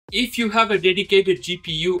If you have a dedicated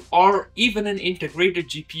GPU or even an integrated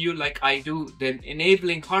GPU like I do, then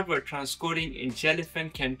enabling hardware transcoding in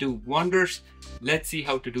Jellyfin can do wonders. Let's see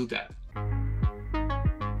how to do that.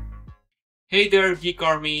 Hey there, Geek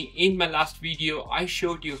Army. In my last video, I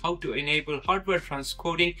showed you how to enable hardware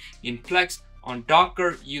transcoding in Plex on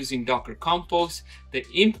Docker using Docker Compose. The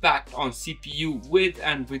impact on CPU with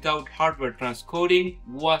and without hardware transcoding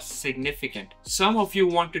was significant. Some of you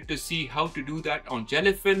wanted to see how to do that on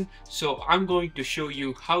Jellyfin, so I'm going to show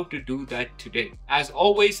you how to do that today. As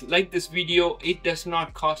always, like this video, it does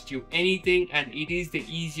not cost you anything and it is the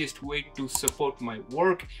easiest way to support my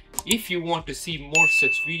work. If you want to see more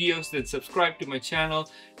such videos, then subscribe to my channel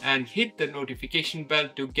and hit the notification bell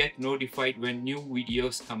to get notified when new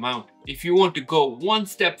videos come out. If you want to go one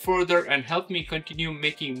step further and help me continue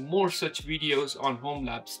making more such videos on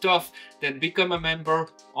Homelab stuff, then become a member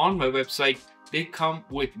on my website. They come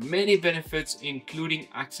with many benefits, including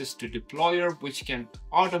access to deployer, which can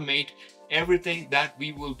automate everything that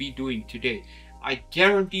we will be doing today. I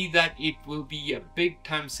guarantee that it will be a big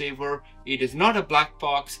time saver. It is not a black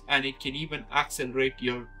box and it can even accelerate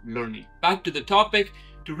your learning. Back to the topic.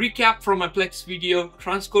 To recap from my Plex video,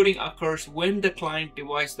 transcoding occurs when the client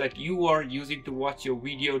device that you are using to watch your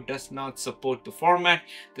video does not support the format.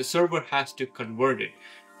 The server has to convert it.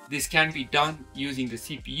 This can be done using the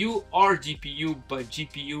CPU or GPU, but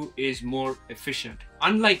GPU is more efficient.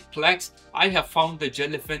 Unlike Plex, I have found that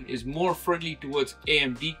Jellyfin is more friendly towards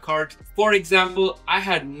AMD cards. For example, I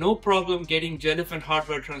had no problem getting Jellyfin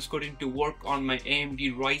hardware transcoding to work on my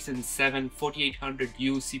AMD Ryzen 7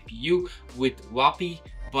 4800U CPU with WAPI,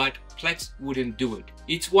 but Plex wouldn't do it.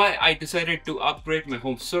 It's why I decided to upgrade my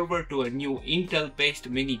home server to a new Intel based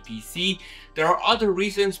mini PC. There are other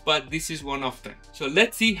reasons, but this is one of them. So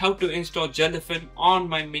let's see how to install Jellyfin on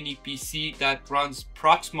my mini PC that runs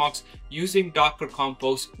proxmox using Docker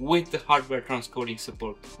Compose with the hardware transcoding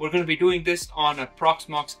support. We're going to be doing this on a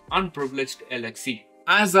proxmox unprivileged LXC.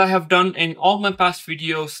 As I have done in all my past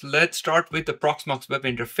videos, let's start with the proxmox web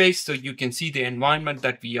interface so you can see the environment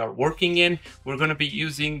that we are working in. We're going to be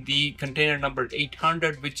using the container number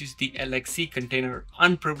 800, which is the LXC container,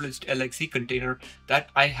 unprivileged LXC container that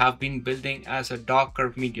I have been building as a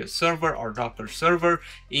Docker media server or Docker server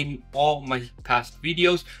in all my past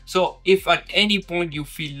videos. So if at any point you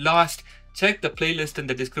feel lost, check the playlist in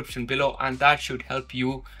the description below and that should help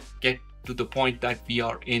you get to the point that we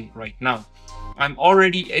are in right now. I'm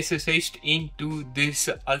already SSH'd into this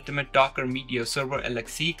ultimate Docker media server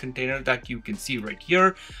LXC container that you can see right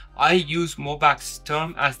here. I use Mobax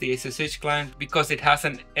term as the SSH client because it has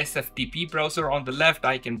an SFTP browser on the left.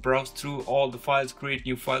 I can browse through all the files, create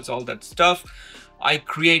new files, all that stuff. I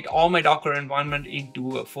create all my Docker environment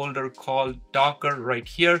into a folder called Docker right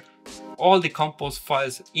here. All the compose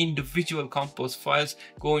files, individual compose files,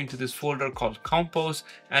 go into this folder called compose,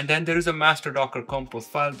 and then there is a master Docker compose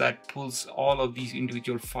file that pulls all of these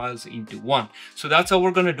individual files into one. So that's how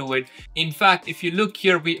we're going to do it. In fact, if you look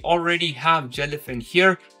here, we already have Jellyfin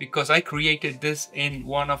here because I created this in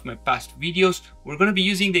one of my past videos. We're going to be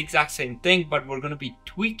using the exact same thing, but we're going to be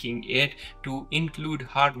tweaking it to include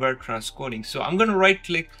hardware transcoding. So I'm going to right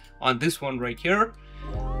click on this one right here.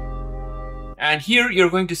 And here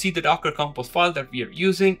you're going to see the Docker Compose file that we are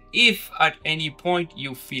using. If at any point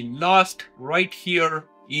you feel lost, right here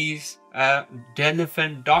is a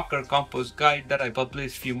Jellyfin Docker Compose guide that I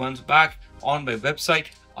published a few months back on my website.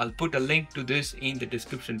 I'll put a link to this in the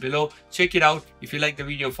description below. Check it out. If you like the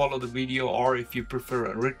video, follow the video, or if you prefer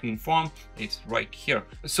a written form, it's right here.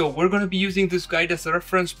 So we're going to be using this guide as a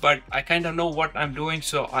reference, but I kind of know what I'm doing,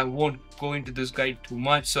 so I won't go into this guide too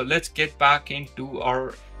much. So let's get back into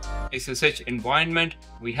our SSH environment.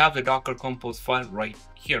 We have the Docker Compose file right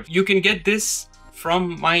here. You can get this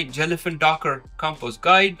from my Jellyfin Docker Compose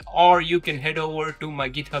guide, or you can head over to my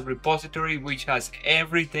GitHub repository, which has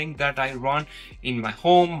everything that I run in my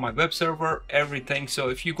home, my web server, everything. So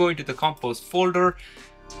if you go into the Compose folder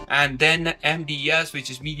and then MDS, which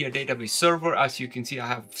is Media Database Server, as you can see, I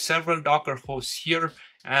have several Docker hosts here,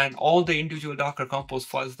 and all the individual Docker Compose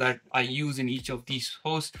files that I use in each of these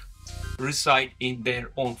hosts reside in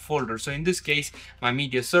their own folder. So in this case, my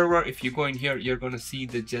media server, if you go in here, you're going to see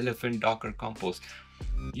the Jellyfin Docker Compose.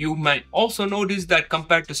 You might also notice that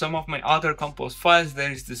compared to some of my other Compose files,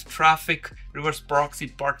 there is this traffic reverse proxy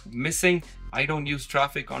part missing. I don't use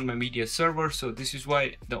traffic on my media server, so this is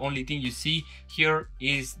why the only thing you see here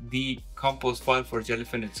is the Compose file for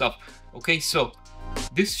Jellyfin itself. Okay, so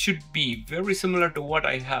This should be very similar to what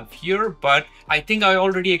I have here, but I think I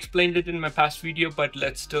already explained it in my past video, but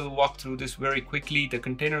let's still walk through this very quickly. The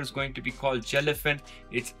container is going to be called Jellyfin.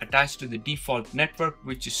 It's attached to the default network,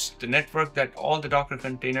 which is the network that all the Docker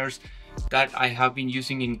containers that I have been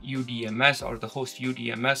using in UDMS or the host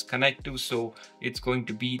UDMS connect to. So it's going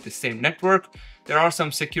to be the same network. There are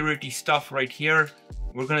some security stuff right here.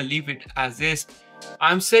 We're going to leave it as is.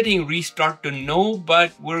 I'm setting restart to no,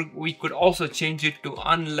 but we could also change it to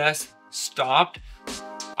unless stopped.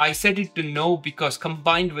 I set it to no because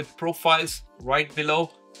combined with profiles right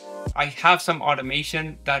below, I have some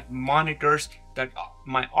automation that monitors that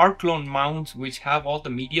my rclone mounts, which have all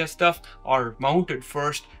the media stuff, are mounted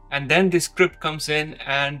first, and then this script comes in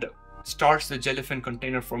and starts the Jellyfin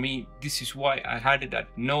container for me. This is why I had it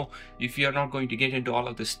at no. If you're not going to get into all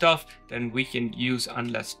of this stuff, then we can use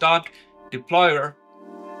unless stopped. Deployer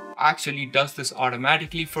actually does this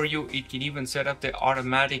automatically for you. It can even set up the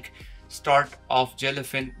automatic start of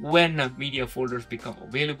Jellyfin when media folders become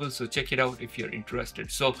available. So check it out if you're interested.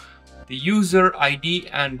 So the user ID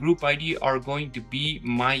and group ID are going to be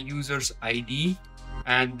my user's ID,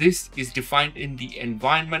 and this is defined in the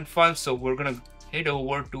environment file. So we're gonna head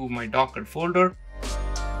over to my Docker folder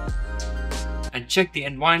and check the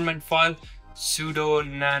environment file, sudo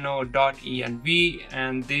nano.env,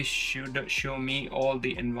 and this should show me all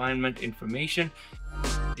the environment information.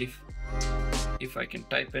 If I can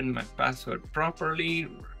type in my password properly.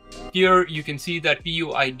 Here you can see that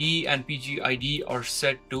PUID and PGID are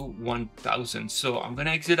set to 1000. So I'm gonna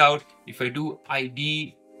exit out. If I do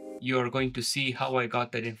ID, you're going to see how I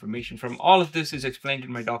got that information from. All of this is explained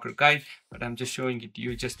in my Docker guide, but I'm just showing it to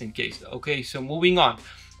you just in case. Okay, so moving on.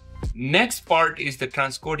 Next part is the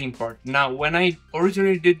transcoding part. Now, when I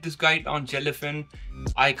originally did this guide on Jellyfin,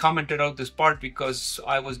 I commented out this part because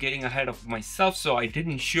I was getting ahead of myself, so I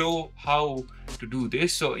didn't show how to do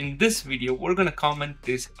this. So in this video, we're going to comment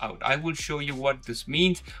this out. I will show you what this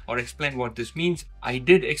means or explain what this means. I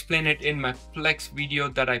did explain it in my Plex video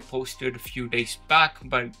that I posted a few days back,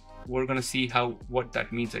 but we're going to see what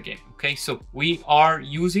that means again. Okay, so we are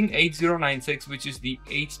using 8096, which is the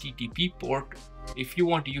HTTP port. If you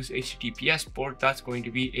want to use HTTPS port, that's going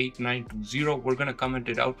to be 8920. We're going to comment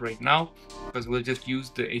it out right now because we'll just use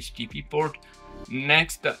the HTTP port.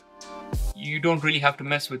 Next, you don't really have to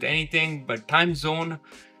mess with anything, but time zone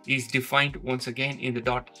is defined once again in the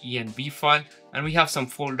 .env file, and we have some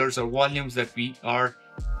folders or volumes that we are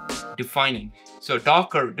defining. So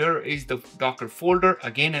Docker, there is the Docker folder,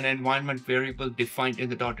 again an environment variable defined in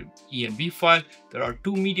the .env file. There are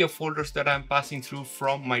two media folders that I'm passing through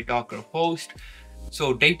from my Docker host.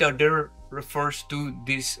 So data there refers to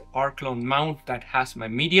this rclone mount that has my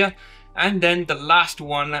media. And then the last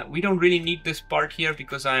one, we don't really need this part here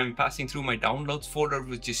because I am passing through my downloads folder,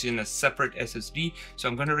 which is in a separate SSD. So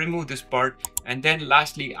I'm going to remove this part. And then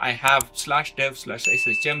lastly, I have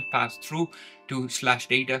 /dev/shm passed through to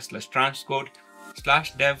 /data/transcode.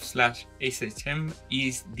 /dev/shm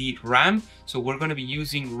is the RAM. So we're going to be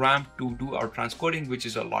using RAM to do our transcoding, which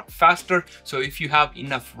is a lot faster. So if you have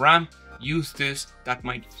enough RAM, use this. That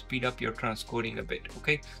might speed up your transcoding a bit.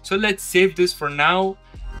 Okay, so let's save this for now.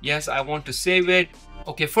 Yes, I want to save it.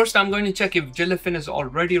 Okay, first I'm going to check if Jellyfin is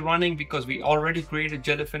already running because we already created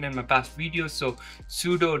Jellyfin in my past videos. So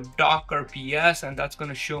sudo docker ps, and that's going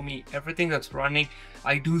to show me everything that's running.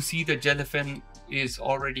 I do see that Jellyfin is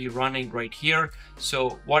already running right here.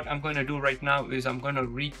 So what I'm going to do right now is I'm going to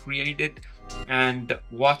recreate it and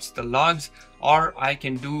watch the logs, or I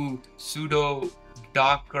can do sudo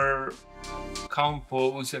docker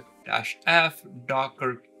compose -f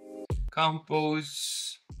docker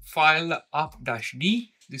compose file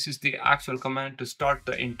up-d. This is the actual command to start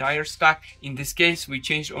the entire stack. In this case, we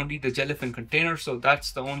changed only the Jellyfin container, so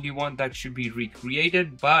that's the only one that should be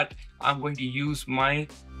recreated, but I'm going to use my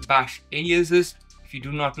bash aliases. If you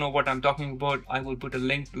do not know what I'm talking about, I will put a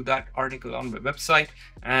link to that article on my website,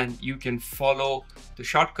 and you can follow the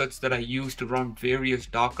shortcuts that I use to run various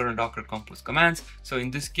Docker and Docker Compose commands. So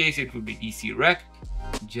in this case, it will be dcrec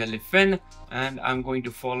Jellyfin, and I'm going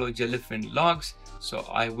to follow Jellyfin logs. So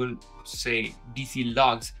I will say dc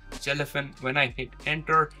logs Jellyfin. When I hit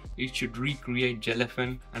enter, it should recreate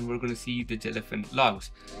Jellyfin, and we're going to see the Jellyfin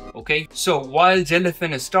logs. Okay, so while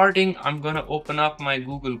Jellyfin is starting, I'm going to open up my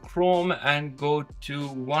Google Chrome and go to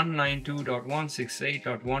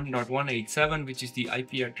 192.168.1.187, which is the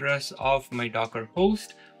IP address of my Docker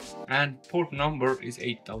host, and port number is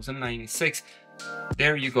 8096.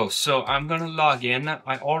 There you go. So I'm going to log in.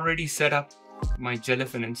 I already set up my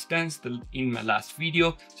Jellyfin instance in my last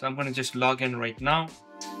video, so I'm going to just log in right now.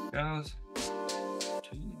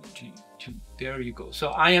 there you go. So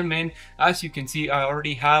I am in, as you can see, I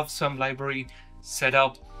already have some library set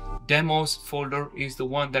up. Demos folder is the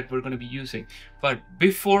one that we're going to be using. But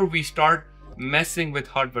before we start messing with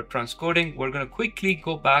hardware transcoding, we're going to quickly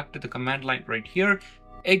go back to the command line right here,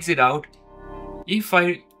 exit out. If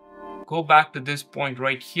I go back to this point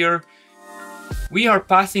right here, we are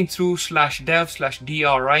passing through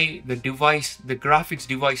 /dev/dri the device, the graphics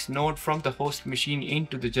device node from the host machine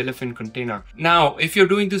into the Jellyfin container. Now, if you're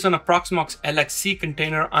doing this on a proxmox LXC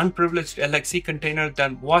container, unprivileged LXC container,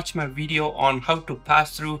 then watch my video on how to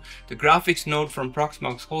pass through the graphics node from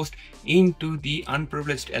proxmox host into the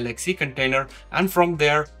unprivileged LXC container, and from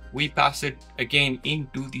there we pass it again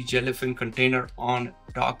into the Jellyfin container on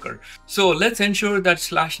Docker. So let's ensure that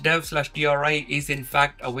 /dev/dri is in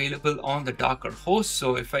fact available on the Docker host.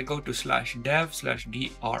 So if I go to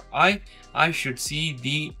 /dev/dri, I should see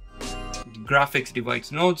the graphics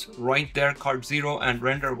device nodes right there, card 0 and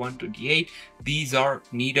render 128. These are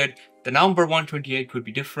needed. The number 128 could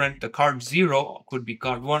be different. The card 0 could be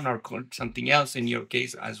card 1 or something else in your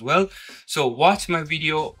case as well. So watch my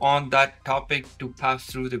video on that topic to pass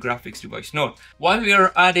through the graphics device node. While we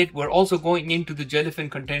are at it, we're also going into the Jellyfin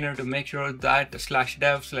container to make sure that the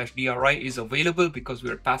 /dev/dri is available, because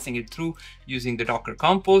we're passing it through using the Docker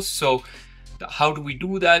Compose. So how do we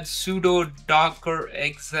do that? Sudo docker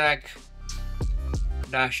exec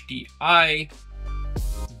 -di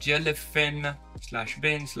jellyfin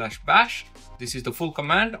 /bin/bash. This is the full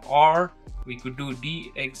command, or we could do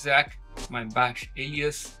d-exec my bash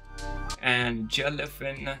alias and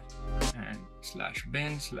jellyfin and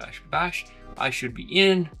 /bin/bash. I should be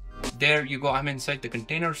in. There you go, I'm inside the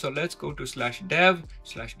container. So let's go to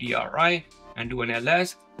 /dev/dri and do an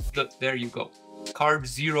ls. Look, there you go. Card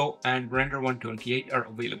 0 and render 128 are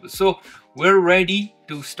available. So we're ready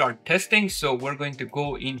to start testing. So we're going to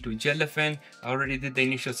go into Jellyfin. I already did the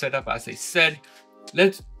initial setup, as I said.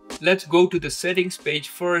 Let's go to the settings page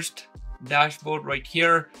first, dashboard right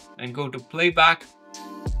here, and go to playback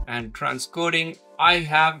and transcoding. I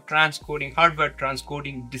have transcoding, hardware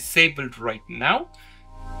transcoding disabled right now.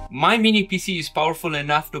 My mini PC is powerful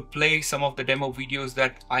enough to play some of the demo videos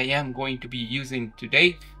that I am going to be using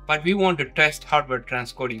today, but we want to test hardware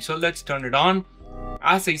transcoding. So let's turn it on.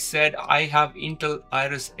 As I said, I have Intel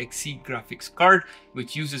Iris Xe graphics card,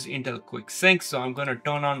 which uses Intel QuickSync. So I'm going to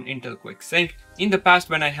turn on Intel QuickSync. In the past,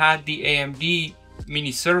 when I had the AMD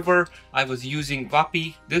mini server, I was using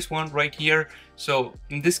VAPI, this one right here. So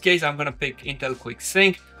in this case, I'm going to pick Intel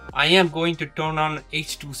QuickSync. I am going to turn on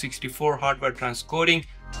H.264 hardware transcoding.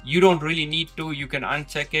 You don't really need to, you can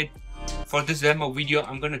uncheck it. For this demo video,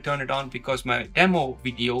 I'm going to turn it on because my demo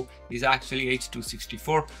video is actually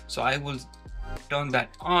H.264. So I will turn that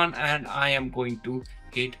on and I am going to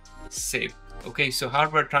hit save. Okay, so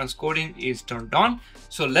hardware transcoding is turned on.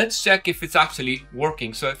 So let's check if it's actually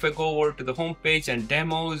working. So if I go over to the home page and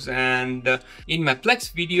demos, and in my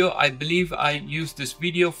Plex video, I believe I used this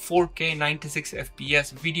video, 4K 96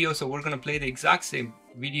 FPS video. So we're going to play the exact same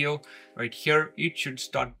video right here. It should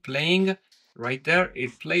start playing right there.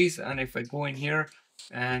 It plays, and if I go in here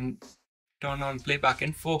and turn on playback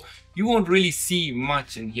info, you won't really see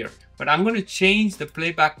much in here, but I'm going to change the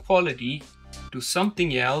playback quality to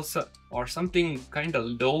something else or something kind of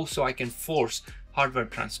low so I can force hardware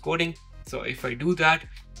transcoding. So if I do that,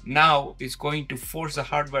 now it's going to force the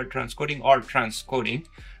hardware transcoding or transcoding.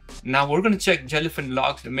 Now we're going to check Jellyfin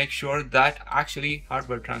logs to make sure that actually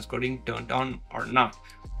hardware transcoding turned on or not.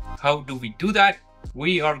 How do we do that?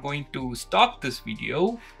 We are going to stop this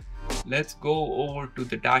video. Let's go over to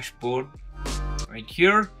the dashboard right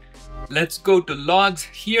here. Let's go to logs.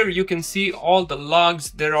 Here you can see all the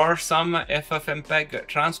logs. There are some FFmpeg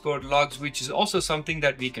transcode logs, which is also something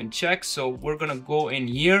that we can check. So we're going to go in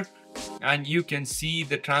here and you can see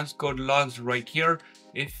the transcode logs right here.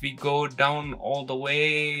 If we go down all the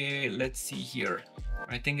way, let's see here.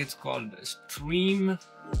 I think it's called stream.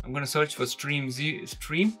 I'm going to search for stream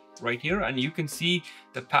right here, and you can see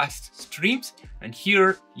the past streams. And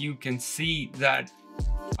here you can see that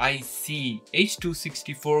I see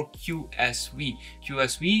H.264 QSV.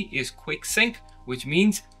 QSV is QuickSync, which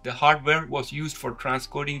means the hardware was used for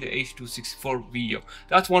transcoding the H.264 video.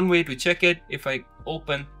 That's one way to check it. If I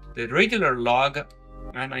open the regular log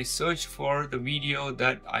and I search for the video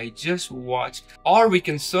that I just watched, or we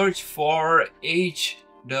can search for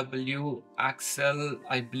HW Axel,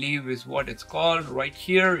 I believe is what it's called. Right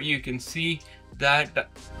here you can see that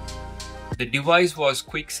the device was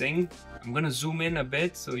QuickSync I'm gonna zoom in a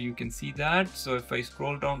bit so you can see that. So if I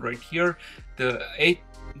scroll down right here, the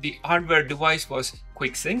hardware device was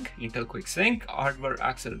QuickSync, Intel QuickSync. Hardware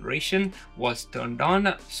acceleration was turned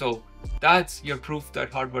on. So that's your proof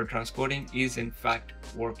that hardware transcoding is in fact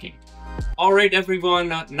working. All right, everyone,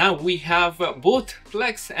 now we have both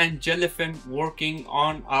Plex and Jellyfin working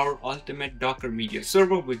on our ultimate Docker media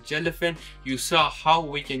server. With Jellyfin, you saw how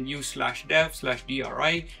we can use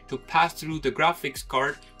 /dev/DRI to pass through the graphics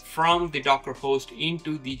card from the Docker host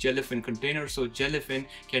into the Jellyfin container, so Jellyfin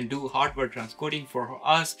can do hardware transcoding for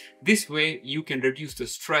us. This way you can reduce the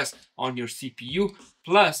stress on your CPU,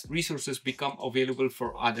 plus resources become available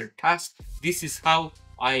for other tasks. This is how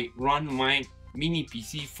I run my mini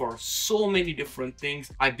PC for so many different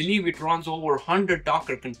things. I believe it runs over 100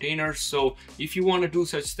 Docker containers, so if you want to do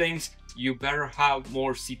such things, you better have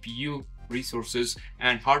more CPU resources,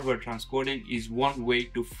 and hardware transcoding is one way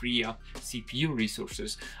to free up CPU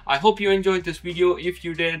resources. I hope you enjoyed this video. If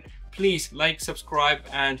you did, please like, subscribe,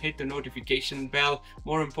 and hit the notification bell.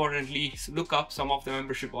 More importantly, look up some of the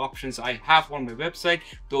membership options I have on my website.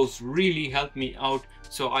 Those really help me out.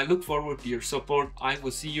 So I look forward to your support. I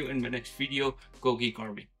will see you in my next video. Go Geek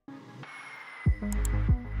Army.